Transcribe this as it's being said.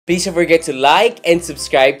Please don't forget to like and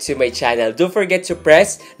subscribe to my channel. Don't forget to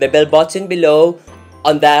press the bell button below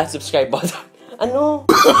on the subscribe button. Ano?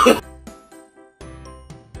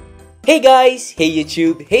 Hey guys! Hey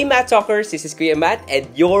YouTube! Hey Matt Talkers! This is Kuya Matt and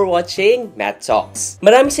you're watching Matt Talks.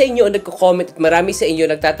 Marami sa inyo ang nagko-comment at marami sa inyo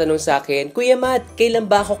nagtatanong sa akin, Kuya Matt, kailan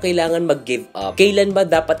ba ako kailangan mag-give up? Kailan ba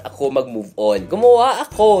dapat ako mag-move on? Gumawa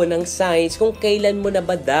ako ng signs kung kailan mo na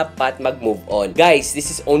ba dapat mag-move on. Guys, this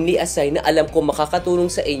is only a sign na alam ko makakatulong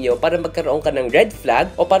sa inyo para magkaroon ka ng red flag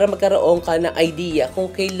o para magkaroon ka ng idea kung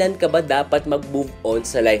kailan ka ba dapat mag-move on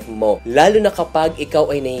sa life mo. Lalo na kapag ikaw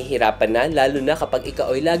ay nahihirapan na, lalo na kapag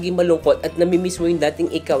ikaw ay laging malungkot at namimiss mo yung dating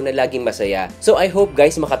ikaw na laging masaya. So I hope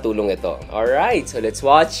guys makatulong ito. Alright, so let's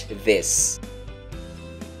watch this.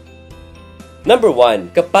 Number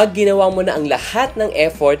 1, kapag ginawa mo na ang lahat ng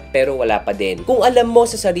effort pero wala pa din. Kung alam mo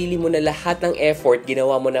sa sarili mo na lahat ng effort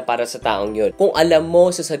ginawa mo na para sa taong yun. Kung alam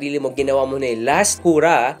mo sa sarili mo ginawa mo na yung last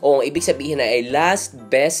hura o ang ibig sabihin na ay last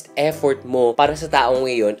best effort mo para sa taong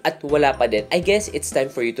ngayon at wala pa din, I guess it's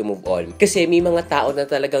time for you to move on. Kasi may mga tao na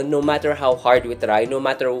talagang no matter how hard we try, no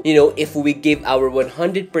matter, if we give our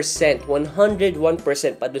 100%, 101%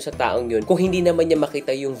 pa doon sa taong yun, kung hindi naman niya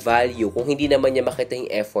makita yung value, kung hindi naman niya makita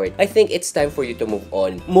yung effort, I think it's time for you to move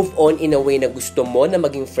on. Move on in a way na gusto mo na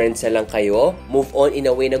maging friends na lang kayo. Move on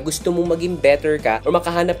in a way na gusto mong maging better ka or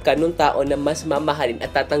makahanap ka nung tao na mas mamahalin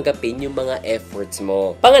at tatanggapin yung mga efforts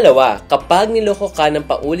mo. Pangalawa, kapag niloko ka ng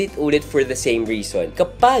paulit-ulit for the same reason.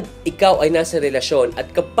 Kapag ikaw ay nasa relasyon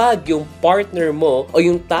at kapag yung partner mo o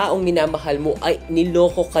yung taong minamahal mo ay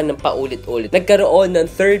niloko ka ng paulit-ulit, nagkaroon ng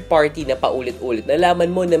third party na paulit-ulit,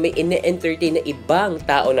 nalaman mo na may ine-entertain na ibang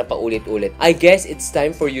tao na paulit-ulit, I guess it's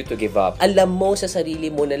time for you to give up. Alam mo sa sarili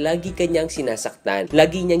mo na lagi kanyang sinasaktan.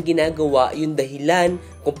 Lagi niyang ginagawa yung dahilan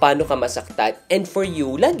kung paano ka masaktan. And for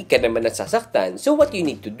you, lagi ka naman nasasaktan. So what you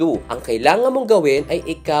need to do? Ang kailangan mong gawin ay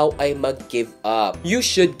ikaw ay mag-give up. You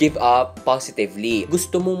should give up positively.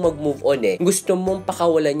 Gusto mong mag-move on Gusto mong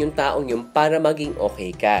pakawalan yung taong yun para maging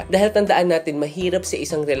okay ka. Dahil tandaan natin, mahirap sa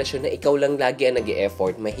isang relasyon na ikaw lang lagi ang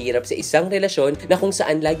nag-e-effort. Mahirap sa isang relasyon na kung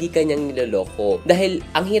saan lagi kanyang niloloko. Dahil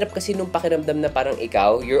ang hirap kasi nung pakiramdam na parang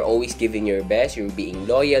ikaw, you're always giving your best, you're being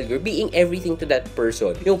loyal, you're being everything to that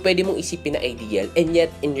person. Yung pwede mong isipin na ideal, and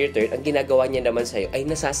yet in return, ang ginagawa niya naman sa'yo ay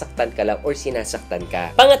nasasaktan ka lang or sinasaktan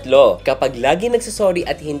ka. Pangatlo, kapag lagi nagsasorry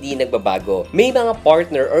at hindi nagbabago. May mga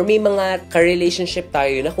partner or may mga ka-relationship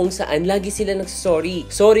tayo na kung saan lagi sila nagsasorry.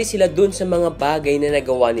 Sorry sila dun sa mga bagay na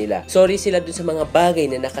nagawa nila. Sorry sila dun sa mga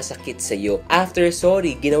bagay na nakasakit sa'yo. After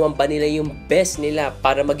sorry, ginawan pa nila yung best nila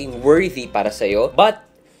para maging worthy para sa'yo. But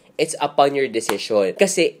it's upon your decision.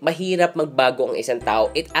 Kasi mahirap magbago ang isang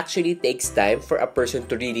tao. It actually takes time for a person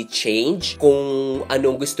to really change kung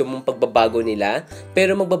anong gusto mong pagbabago nila.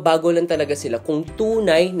 Pero magbabago lang talaga sila kung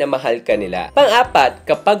tunay na mahal ka nila. Pang-apat,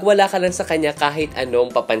 kapag wala ka lang sa kanya kahit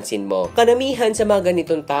anong papansin mo. Karamihan sa mga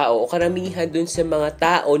ganitong tao o karamihan dun sa mga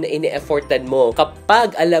tao na ine-effortan mo,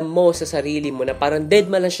 kapag alam mo sa sarili mo na parang dead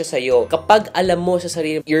man lang siya sa'yo, kapag alam mo sa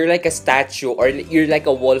sarili mo, you're like a statue or you're like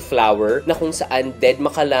a wallflower na kung saan dead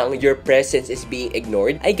ka lang, your presence is being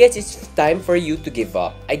ignored, I guess it's time for you to give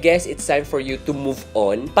up. I guess it's time for you to move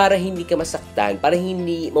on para hindi ka masaktan, para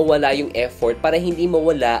hindi mawala yung effort, para hindi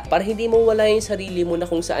mawala yung sarili mo na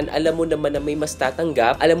kung saan alam mo naman na may mas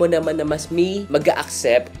tatanggap, alam mo naman na mas may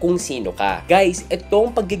mag-a-accept kung sino ka. Guys,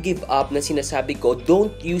 itong pag-give up na sinasabi ko,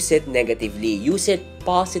 don't use it negatively. Use it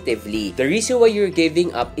positively. The reason why you're giving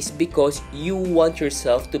up is because you want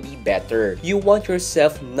yourself to be better. You want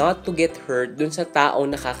yourself not to get hurt dun sa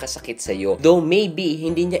taong nakakasakit sa'yo. Though maybe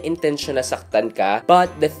hindi niya intention na saktan ka, but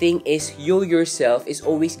the thing is you yourself is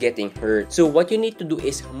always getting hurt. So what you need to do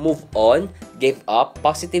is move on, give up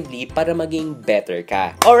positively para maging better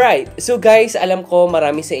ka. Alright, so guys, alam ko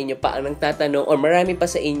marami sa inyo pa ang nagtatanong or marami pa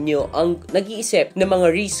sa inyo ang nag-iisip ng mga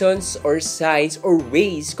reasons or signs or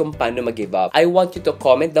ways kung paano mag-give up. I want you to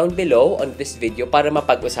comment down below on this video para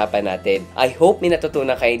mapag-usapan natin. I hope may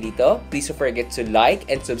natutunan kayo dito. Please don't forget to like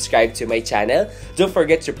and subscribe to my channel. Don't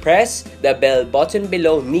forget to press the bell button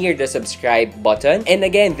below near the subscribe button. And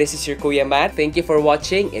again, this is your Kuya Matt. Thank you for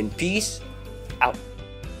watching and peace out.